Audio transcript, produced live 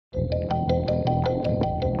Hello,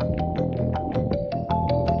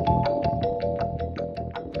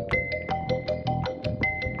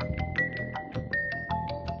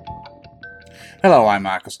 I'm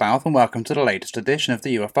Marcus South, and welcome to the latest edition of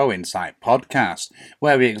the UFO Insight podcast,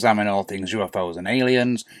 where we examine all things UFOs and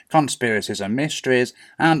aliens, conspiracies and mysteries,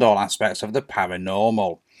 and all aspects of the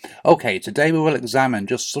paranormal. Okay, today we will examine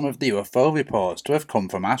just some of the UFO reports to have come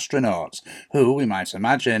from astronauts, who, we might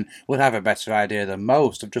imagine, would have a better idea than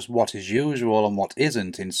most of just what is usual and what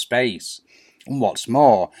isn't in space. And what's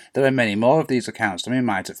more, there are many more of these accounts than we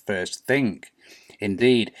might at first think.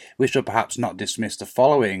 Indeed, we should perhaps not dismiss the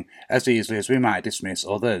following as easily as we might dismiss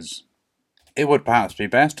others. It would perhaps be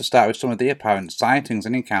best to start with some of the apparent sightings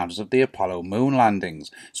and encounters of the Apollo moon landings,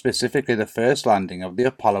 specifically the first landing of the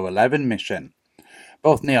Apollo 11 mission.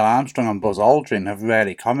 Both Neil Armstrong and Buzz Aldrin have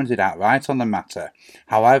rarely commented outright on the matter.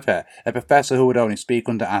 However, a professor who would only speak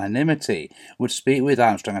under anonymity would speak with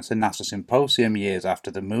Armstrong at a NASA symposium years after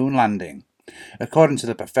the moon landing. According to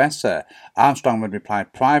the professor, Armstrong would reply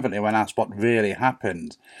privately when asked what really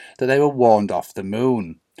happened, that they were warned off the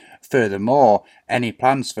moon. Furthermore, any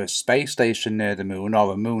plans for a space station near the moon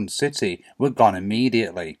or a moon city were gone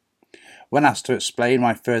immediately. When asked to explain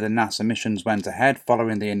why further NASA missions went ahead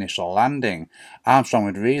following the initial landing, Armstrong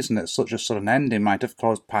would reason that such a sudden ending might have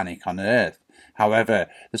caused panic on Earth. However,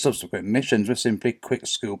 the subsequent missions were simply quick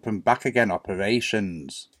scoop and back again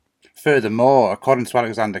operations. Furthermore, according to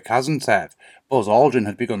Alexander Kazantev, Buzz Aldrin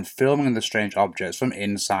had begun filming the strange objects from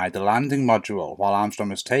inside the landing module, while Armstrong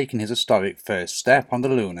was taking his historic first step on the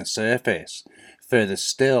lunar surface. Further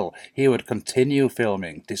still, he would continue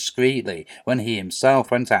filming, discreetly, when he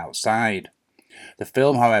himself went outside. The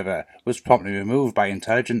film, however, was promptly removed by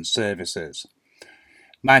intelligence services.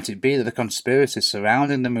 Might it be that the conspiracies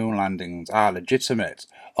surrounding the moon landings are legitimate,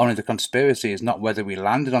 only the conspiracy is not whether we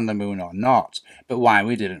landed on the moon or not, but why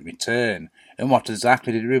we didn't return, and what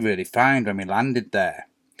exactly did we really find when we landed there?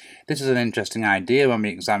 This is an interesting idea when we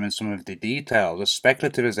examine some of the details, as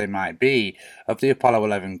speculative as they might be, of the Apollo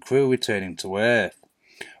 11 crew returning to Earth.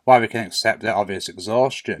 While we can accept their obvious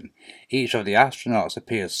exhaustion, each of the astronauts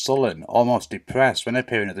appears sullen, almost depressed when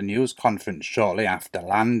appearing at the news conference shortly after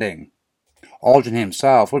landing. Aldrin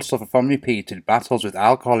himself would suffer from repeated battles with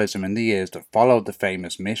alcoholism in the years that followed the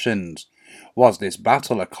famous missions. Was this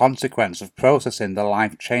battle a consequence of processing the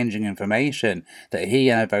life-changing information that he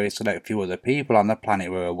and a very select few other people on the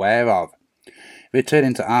planet were aware of?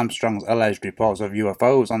 Returning to Armstrong's alleged reports of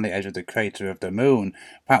UFOs on the edge of the crater of the moon,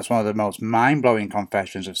 perhaps one of the most mind-blowing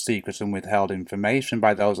confessions of secret and withheld information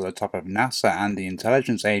by those at the top of NASA and the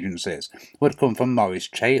intelligence agencies would come from Maurice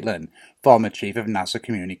Chaitlin, former chief of NASA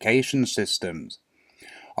Communications Systems.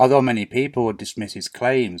 Although many people would dismiss his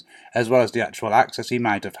claims, as well as the actual access he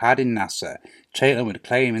might have had in NASA, Chaitlin would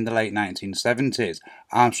claim in the late 1970s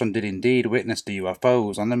Armstrong did indeed witness the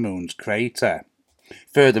UFOs on the moon's crater.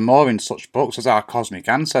 Furthermore, in such books as Our Cosmic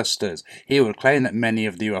Ancestors, he would claim that many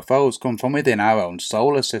of the UFOs come from within our own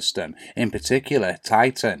solar system, in particular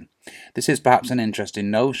Titan. This is perhaps an interesting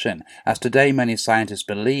notion, as today many scientists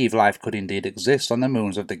believe life could indeed exist on the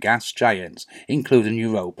moons of the gas giants, including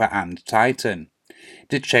Europa and Titan.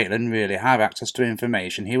 Did Chaitlin really have access to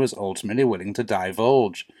information he was ultimately willing to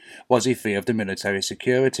divulge? Was he free of the Military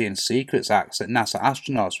Security and Secrets Acts that NASA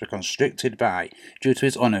astronauts were constricted by due to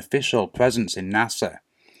his unofficial presence in NASA?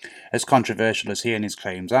 As controversial as he and his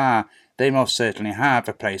claims are, they most certainly have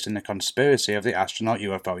a place in the conspiracy of the astronaut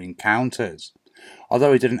UFO encounters.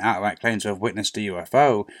 Although he didn't outright claim to have witnessed a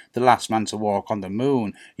UFO, the last man to walk on the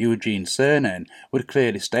moon, Eugene Cernan, would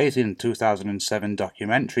clearly state in the 2007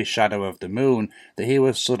 documentary Shadow of the Moon that he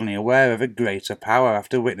was suddenly aware of a greater power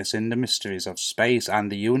after witnessing the mysteries of space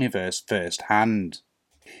and the universe firsthand.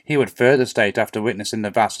 He would further state after witnessing the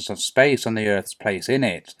vastness of space and the Earth's place in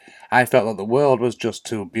it, I felt that the world was just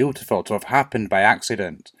too beautiful to have happened by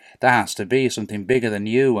accident. There has to be something bigger than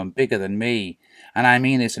you and bigger than me, and I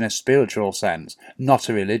mean this in a spiritual sense, not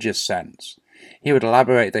a religious sense. He would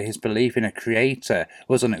elaborate that his belief in a creator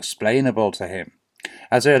was unexplainable to him.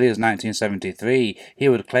 As early as 1973, he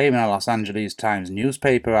would claim in a Los Angeles Times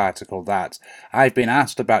newspaper article that, I've been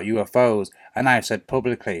asked about UFOs, and I've said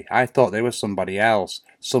publicly I thought they were somebody else,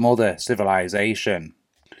 some other civilization.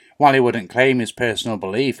 While he wouldn't claim his personal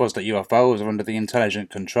belief was that UFOs are under the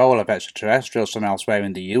intelligent control of extraterrestrials from elsewhere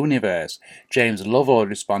in the universe, James Lovell would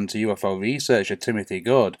respond to UFO researcher Timothy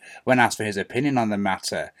Good, when asked for his opinion on the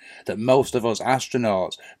matter, that most of us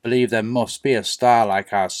astronauts believe there must be a star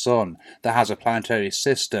like our Sun that has a planetary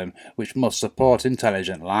system which must support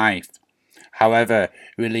intelligent life. However,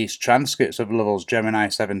 released transcripts of Lovell's Gemini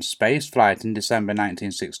 7 spaceflight in December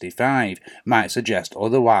 1965 might suggest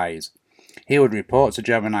otherwise. He would report to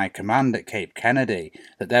Gemini Command at Cape Kennedy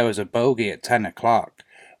that there was a bogey at 10 o'clock.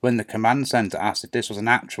 When the command centre asked if this was an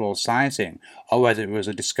actual sighting or whether it was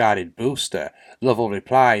a discarded booster, Lovell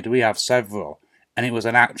replied, "We have several, and it was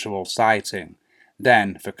an actual sighting."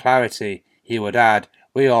 Then, for clarity, he would add,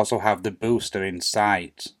 "We also have the booster in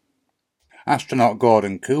sight." Astronaut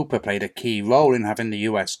Gordon Cooper played a key role in having the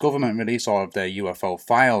US government release all of their UFO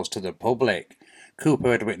files to the public.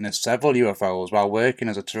 Cooper had witnessed several UFOs while working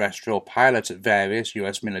as a terrestrial pilot at various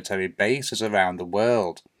US military bases around the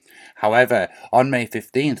world. However, on May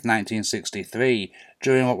 15, 1963,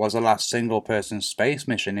 during what was the last single-person space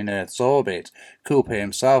mission in Earth's orbit, Cooper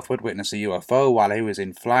himself would witness a UFO while he was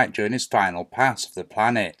in flight during his final pass of the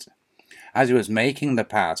planet. As he was making the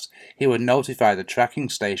pass, he would notify the tracking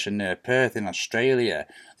station near Perth in Australia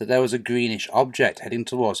that there was a greenish object heading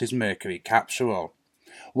towards his Mercury capsule.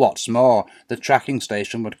 What's more, the tracking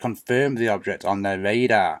station would confirm the object on their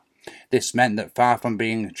radar. This meant that far from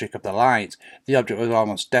being a trick of the light, the object was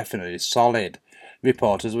almost definitely solid.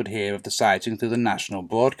 Reporters would hear of the sighting through the National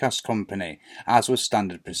Broadcast Company, as was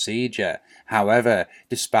standard procedure. However,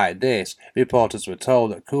 despite this, reporters were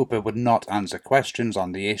told that Cooper would not answer questions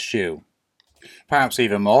on the issue. Perhaps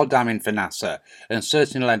even more damning for NASA, and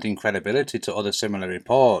certainly lending credibility to other similar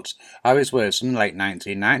reports, are his words from the late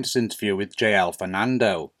 1990s interview with J.L.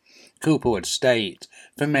 Fernando. Cooper would state,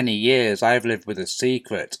 "For many years I have lived with a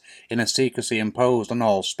secret, in a secrecy imposed on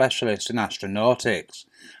all specialists in astronautics.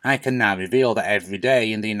 I can now reveal that every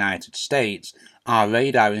day in the United States, our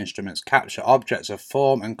radar instruments capture objects of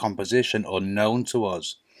form and composition unknown to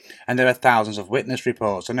us. And there are thousands of witness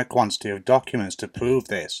reports and a quantity of documents to prove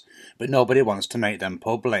this, but nobody wants to make them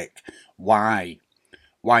public. Why?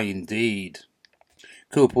 Why indeed?"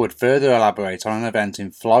 Cooper would further elaborate on an event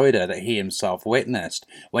in Florida that he himself witnessed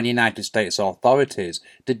when United States authorities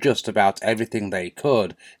did just about everything they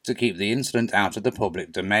could to keep the incident out of the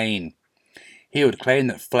public domain. He would claim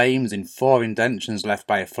that flames in 4 indentions left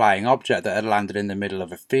by a flying object that had landed in the middle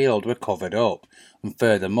of a field were covered up, and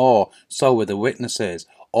furthermore, so were the witnesses,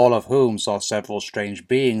 all of whom saw several strange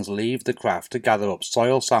beings leave the craft to gather up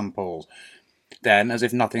soil samples. Then, as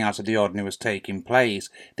if nothing out of the ordinary was taking place,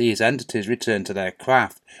 these entities returned to their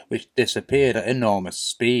craft, which disappeared at enormous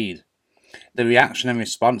speed. The reaction and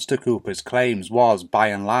response to Cooper's claims was, by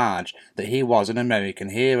and large, that he was an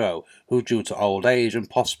American hero who, due to old age and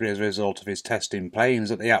possibly as a result of his testing planes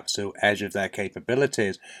at the absolute edge of their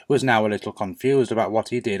capabilities, was now a little confused about what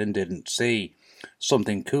he did and didn't see,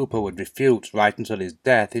 something Cooper would refute right until his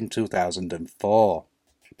death in 2004.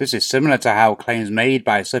 This is similar to how claims made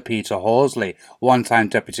by Sir Peter Horsley, one-time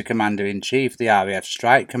Deputy Commander-in-Chief of the RAF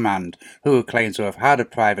Strike Command, who claimed to have had a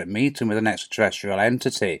private meeting with an extraterrestrial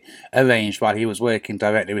entity, arranged while he was working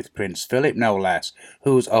directly with Prince Philip no less,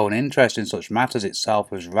 whose own interest in such matters itself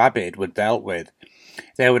was rabid, were dealt with.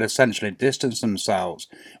 They would essentially distance themselves,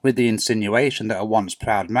 with the insinuation that a once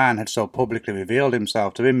proud man had so publicly revealed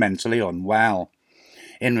himself to be mentally unwell.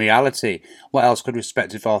 In reality, what else could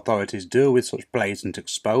respective authorities do with such blatant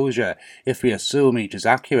exposure, if we assume each is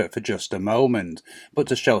accurate for just a moment, but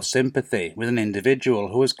to show sympathy with an individual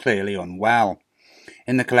who was clearly unwell?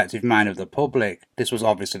 In the collective mind of the public, this was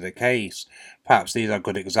obviously the case. Perhaps these are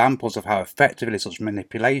good examples of how effectively such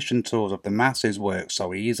manipulation tools of the masses work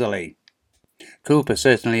so easily. Cooper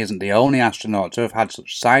certainly isn't the only astronaut to have had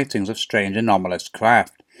such sightings of strange anomalous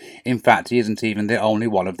craft. In fact, he isn't even the only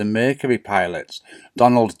one of the Mercury pilots.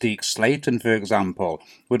 Donald Deke Slayton, for example,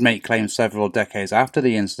 would make claims several decades after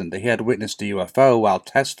the incident that he had witnessed a UFO while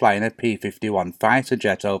test flying a P-51 fighter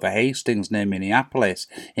jet over Hastings near Minneapolis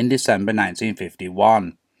in December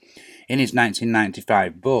 1951. In his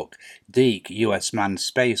 1995 book, Deke, US Manned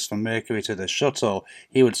Space from Mercury to the Shuttle,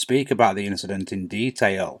 he would speak about the incident in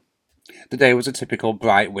detail. The day was a typical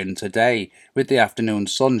bright winter day, with the afternoon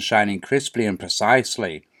sun shining crisply and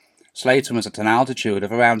precisely. Slayton was at an altitude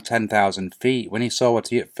of around 10,000 feet when he saw what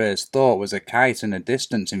he at first thought was a kite in the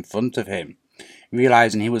distance in front of him.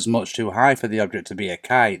 Realizing he was much too high for the object to be a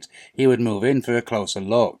kite, he would move in for a closer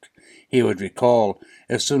look. He would recall,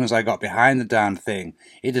 "As soon as I got behind the darn thing,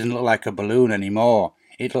 it didn't look like a balloon anymore.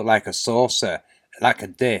 It looked like a saucer, like a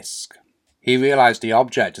disc." He realized the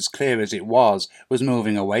object, as clear as it was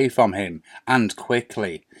moving away from him, and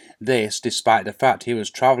quickly. This, despite the fact he was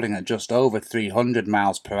travelling at just over 300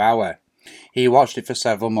 miles per hour. He watched it for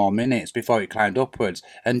several more minutes before it climbed upwards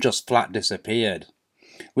and just flat disappeared.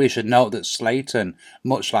 We should note that Slayton,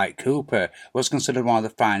 much like Cooper, was considered one of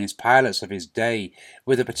the finest pilots of his day,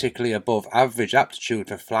 with a particularly above-average aptitude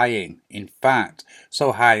for flying. In fact,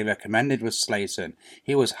 so highly recommended was Slayton,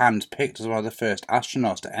 he was hand-picked as one of the first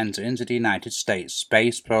astronauts to enter into the United States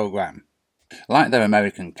space program. Like their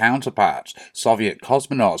American counterparts, Soviet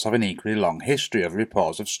cosmonauts have an equally long history of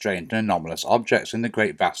reports of strange and anomalous objects in the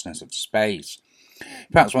great vastness of space.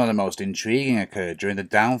 Perhaps one of the most intriguing occurred during the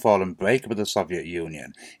downfall and breakup of the Soviet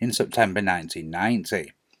Union in September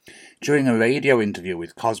 1990. During a radio interview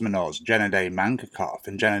with cosmonauts Gennady Mankakov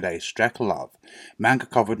and Gennady Strekalov,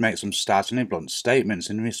 Mankakov would make some startlingly blunt statements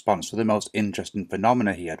in response to the most interesting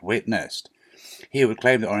phenomena he had witnessed. He would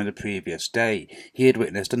claim that only the previous day he had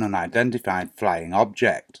witnessed an unidentified flying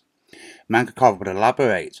object. Mankakov would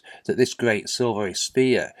elaborate that this great silvery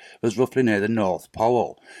sphere was roughly near the North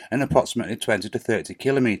Pole and approximately 20 to 30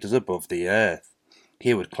 kilometers above the Earth.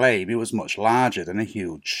 He would claim it was much larger than a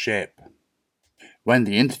huge ship. When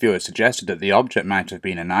the interviewer suggested that the object might have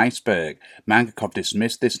been an iceberg, Mankakov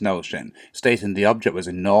dismissed this notion, stating the object was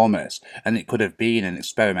enormous and it could have been an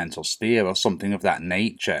experimental sphere or something of that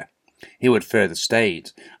nature. He would further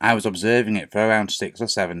state, "I was observing it for around 6 or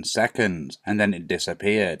 7 seconds, and then it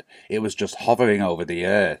disappeared. It was just hovering over the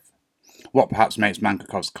Earth." What perhaps makes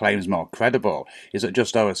Mankakov's claims more credible is that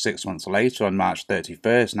just over 6 months later, on March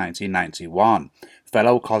 31st, 1991,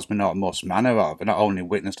 fellow cosmonaut Mus Manarov not only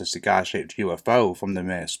witnessed a cigar-shaped UFO from the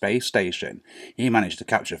Mir space station, he managed to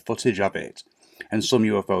capture footage of it. And some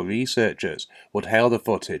UFO researchers would hail the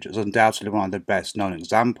footage as undoubtedly one of the best-known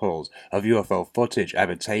examples of UFO footage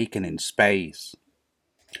ever taken in space.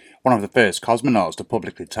 One of the first cosmonauts to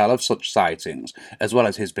publicly tell of such sightings, as well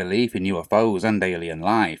as his belief in UFOs and alien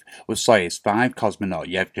life, was Soyuz 5 cosmonaut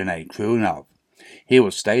Yevgeny Krunov. He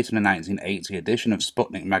would state in a 1980 edition of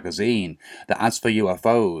Sputnik magazine that as for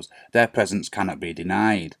UFOs, their presence cannot be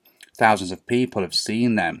denied. Thousands of people have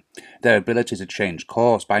seen them. Their ability to change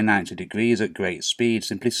course by 90 degrees at great speed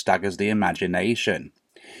simply staggers the imagination.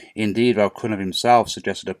 Indeed, while Krunov himself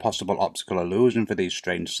suggested a possible optical illusion for these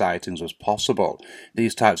strange sightings was possible,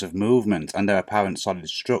 these types of movement and their apparent solid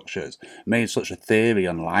structures made such a theory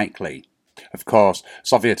unlikely. Of course,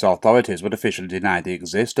 Soviet authorities would officially deny the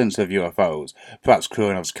existence of UFOs. Perhaps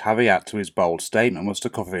Krunov's caveat to his bold statement was to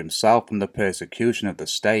cover himself from the persecution of the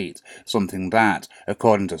state, something that,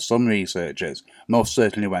 according to some researchers, most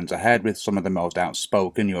certainly went ahead with some of the most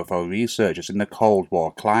outspoken UFO researchers in the Cold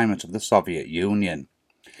War climate of the Soviet Union.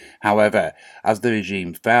 However, as the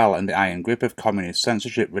regime fell and the iron grip of communist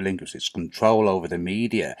censorship relinquished its control over the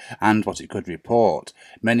media and what it could report,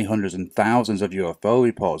 many hundreds and thousands of UFO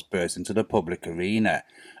reports burst into the public arena.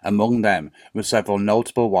 Among them were several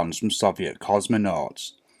notable ones from Soviet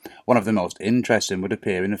cosmonauts. One of the most interesting would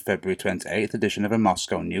appear in a February 28th edition of a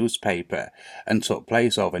Moscow newspaper and took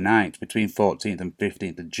place overnight between 14th and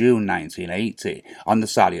 15th of June 1980 on the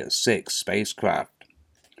Salyut 6 spacecraft.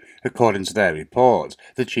 According to their report,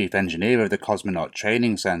 the chief engineer of the Cosmonaut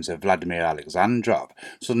Training Center, Vladimir Alexandrov,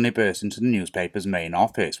 suddenly burst into the newspaper's main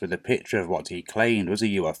office with a picture of what he claimed was a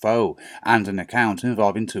UFO and an account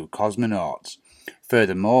involving 2 cosmonauts.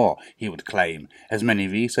 Furthermore, he would claim, as many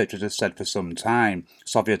researchers have said for some time,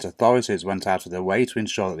 Soviet authorities went out of their way to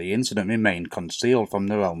ensure that the incident remained concealed from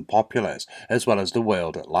their own populace, as well as the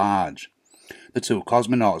world at large. The 2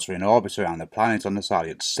 cosmonauts were in orbit around the planet on the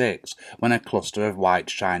Salyut 6 when a cluster of white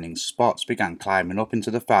shining spots began climbing up into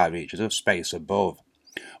the far reaches of space above.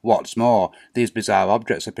 What's more, these bizarre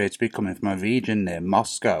objects appeared to be coming from a region near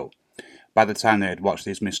Moscow. By the time they had watched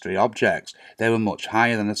these mystery objects, they were much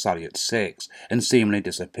higher than the Salyut 6 and seemingly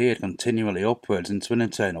disappeared continually upwards into an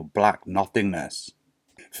eternal black nothingness.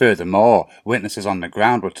 Furthermore, witnesses on the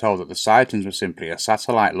ground were told that the sightings were simply a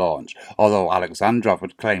satellite launch, although Alexandrov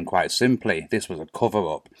would claim quite simply this was a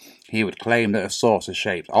cover-up. He would claim that a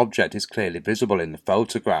saucer-shaped object is clearly visible in the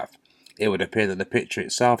photograph. It would appear that the picture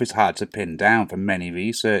itself is hard to pin down for many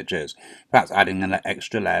researchers, perhaps adding an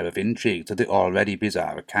extra layer of intrigue to the already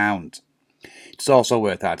bizarre account. It's also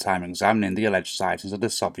worth our time examining the alleged sightings of the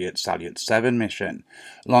Soviet Salyut 7 mission.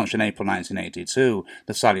 Launched in April 1982,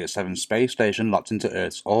 the Salyut 7 space station locked into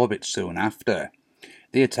Earth's orbit soon after.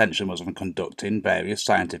 The attention was on conducting various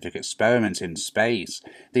scientific experiments in space.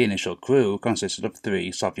 The initial crew consisted of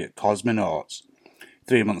 3 Soviet cosmonauts.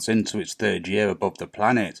 3 months into its 3rd year above the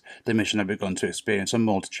planet, the mission had begun to experience a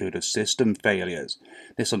multitude of system failures.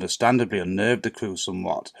 This understandably unnerved the crew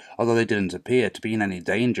somewhat, although they didn't appear to be in any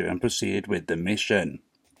danger and proceeded with the mission.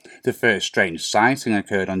 The first strange sighting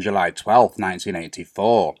occurred on July 12,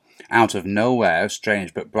 1984. Out of nowhere, a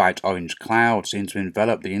strange but bright orange cloud seemed to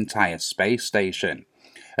envelop the entire space station.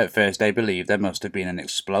 At first they believed there must have been an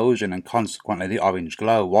explosion and consequently the orange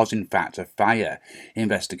glow was in fact a fire.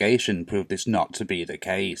 Investigation proved this not to be the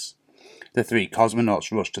case. The 3 cosmonauts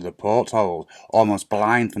rushed to the porthole, almost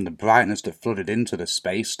blind from the brightness that flooded into the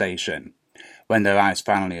space station. When their eyes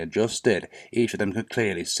finally adjusted, each of them could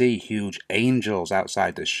clearly see huge angels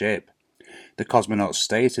outside the ship. The cosmonauts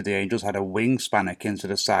stated the angels had a wingspan akin to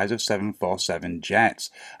the size of 747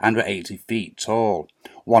 jets and were 80 feet tall.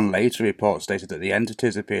 One later report stated that the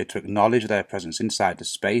entities appeared to acknowledge their presence inside the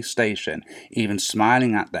space station, even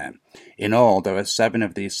smiling at them. In all, there were 7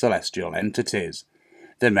 of these celestial entities.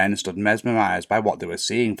 The men stood mesmerized by what they were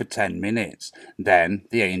seeing for 10 minutes. Then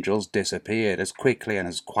the angels disappeared as quickly and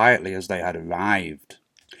as quietly as they had arrived.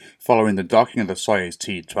 Following the docking of the Soyuz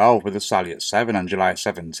T-12 with the Salyut 7 on July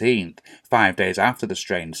 17th, 5 days after the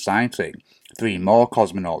strange sighting, 3 more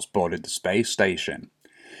cosmonauts boarded the space station.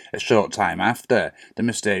 A short time after, the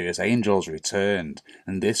mysterious angels returned,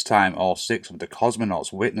 and this time all 6 of the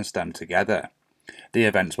cosmonauts witnessed them together. The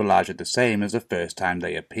events were largely the same as the first time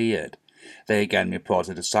they appeared. They again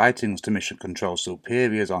reported the sightings to Mission Control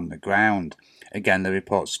superiors on the ground. Again, the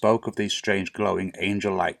report spoke of these strange glowing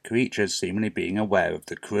angel-like creatures seemingly being aware of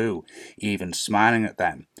the crew, even smiling at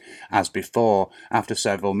them. As before, after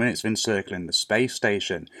several minutes of encircling the space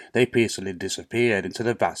station, they peacefully disappeared into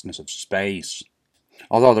the vastness of space.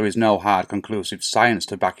 Although there is no hard conclusive science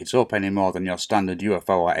to back it up any more than your standard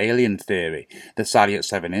UFO or alien theory, the Salyut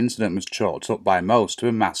 7 incident was chalked up by most to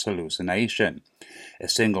a mass hallucination. A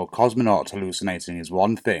single cosmonaut hallucinating is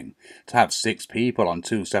one thing. To have 6 people on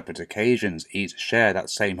 2 separate occasions each share that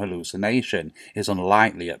same hallucination is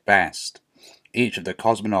unlikely at best. Each of the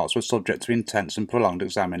cosmonauts was subject to intense and prolonged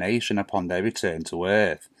examination upon their return to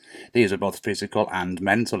Earth. These were both physical and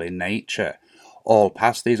mental in nature. All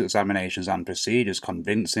passed these examinations and procedures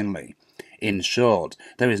convincingly. In short,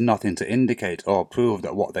 there is nothing to indicate or prove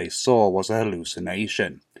that what they saw was a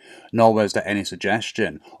hallucination. Nor was there any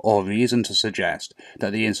suggestion or reason to suggest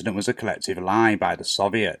that the incident was a collective lie by the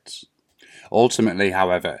Soviets. Ultimately,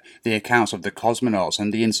 however, the accounts of the cosmonauts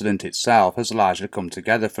and the incident itself has largely come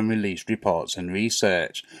together from released reports and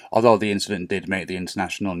research. Although the incident did make the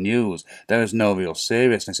international news, there was no real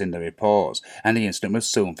seriousness in the reports, and the incident was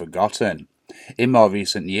soon forgotten. In more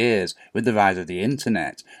recent years, with the rise of the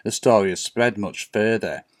internet, the story has spread much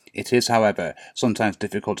further. It is, however, sometimes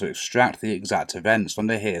difficult to extract the exact events from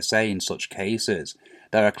the hearsay in such cases.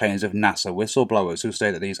 There are claims of NASA whistleblowers who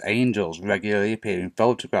say that these angels regularly appear in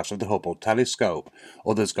photographs of the Hubble telescope.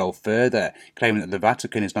 Others go further, claiming that the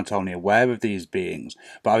Vatican is not only aware of these beings,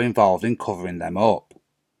 but are involved in covering them up.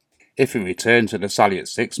 If we return to the Salyut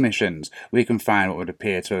 6 missions, we can find what would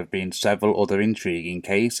appear to have been several other intriguing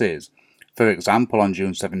cases. For example, on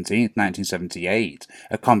June 17, 1978,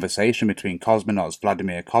 a conversation between cosmonauts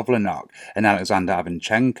Vladimir Kovlenok and Alexander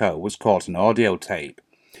Avanchenko was caught on audio tape.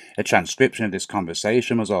 A transcription of this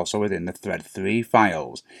conversation was also within the Thread 3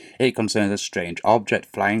 files. It concerns a strange object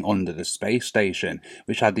flying under the space station,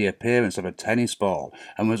 which had the appearance of a tennis ball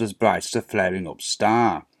and was as bright as a flaring-up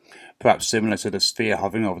star, perhaps similar to the sphere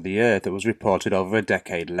hovering over the Earth that was reported over a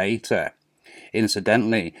decade later.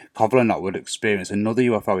 Incidentally, Kovlenok would experience another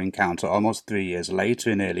UFO encounter almost 3 years later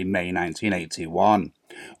in early May 1981.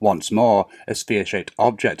 Once more, a sphere-shaped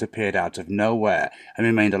object appeared out of nowhere and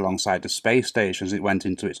remained alongside the space station as it went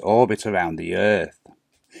into its orbit around the Earth.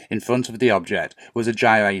 In front of the object was a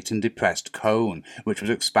gyrating depressed cone, which was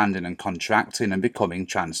expanding and contracting and becoming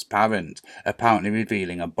transparent, apparently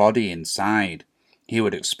revealing a body inside. He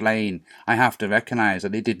would explain, I have to recognize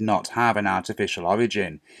that it did not have an artificial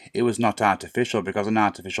origin. It was not artificial because an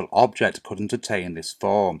artificial object couldn't attain this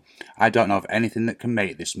form. I don't know of anything that can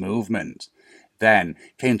make this movement. Then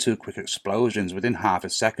came 2 quick explosions within half a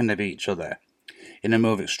second of each other. In a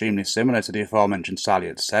move extremely similar to the aforementioned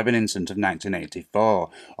Salyut 7 incident of 1984,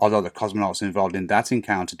 although the cosmonauts involved in that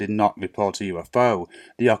encounter did not report a UFO,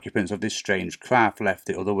 the occupants of this strange craft left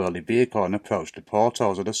the otherworldly vehicle and approached the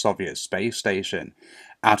portholes of the Soviet space station.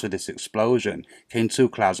 Out of this explosion came 2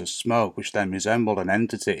 clouds of smoke which then resembled an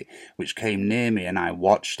entity, which came near me and I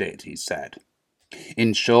watched it, he said.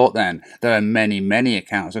 In short, then, there are many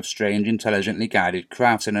accounts of strange intelligently guided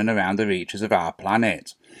crafts in and around the reaches of our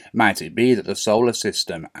planet. Might it be that the solar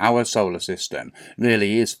system, our solar system,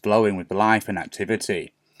 really is flowing with life and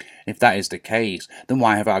activity? If that is the case, then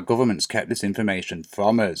why have our governments kept this information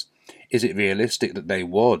from us? Is it realistic that they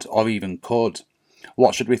would, or even could?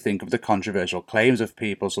 What should we think of the controversial claims of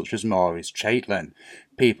people such as Maurice Chaitlin,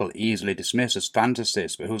 people easily dismissed as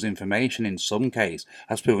fantasists but whose information in some case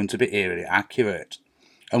has proven to be eerily accurate?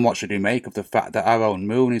 And what should we make of the fact that our own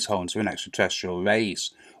moon is home to an extraterrestrial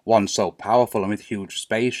race, one so powerful and with huge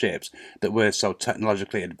spaceships that we're so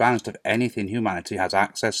technologically advanced of anything humanity has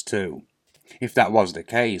access to? If that was the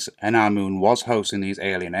case, and our moon was hosting these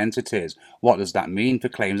alien entities, what does that mean for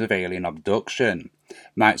claims of alien abduction?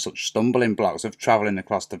 Might such stumbling blocks of travelling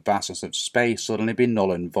across the vastness of space suddenly be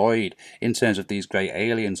null and void in terms of these great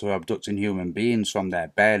aliens who are abducting human beings from their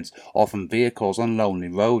beds or from vehicles on lonely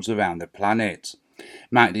roads around the planet?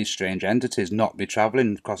 Might these strange entities not be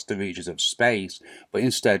travelling across the reaches of space, but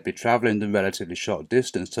instead be travelling the relatively short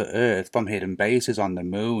distance to Earth from hidden bases on the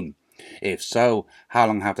Moon? If so, how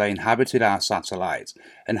long have they inhabited our satellite,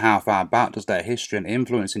 and how far back does their history and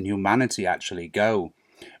influence in humanity actually go?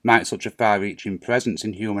 Might such a far-reaching presence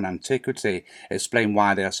in human antiquity explain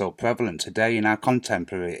why they are so prevalent today in our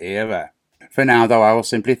contemporary era? For now though, I will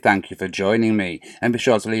simply thank you for joining me, and be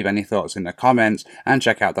sure to leave any thoughts in the comments and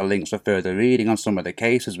check out the links for further reading on some of the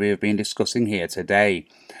cases we have been discussing here today.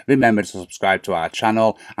 Remember to subscribe to our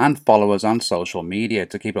channel and follow us on social media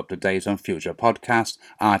to keep up to date on future podcasts,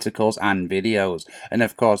 articles and videos. And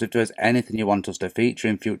of course, if there's anything you want us to feature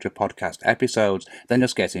in future podcast episodes, then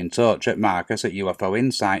just get in touch at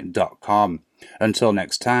marcus@ufoinsight.com. Until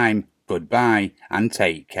next time, goodbye and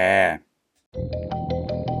take care.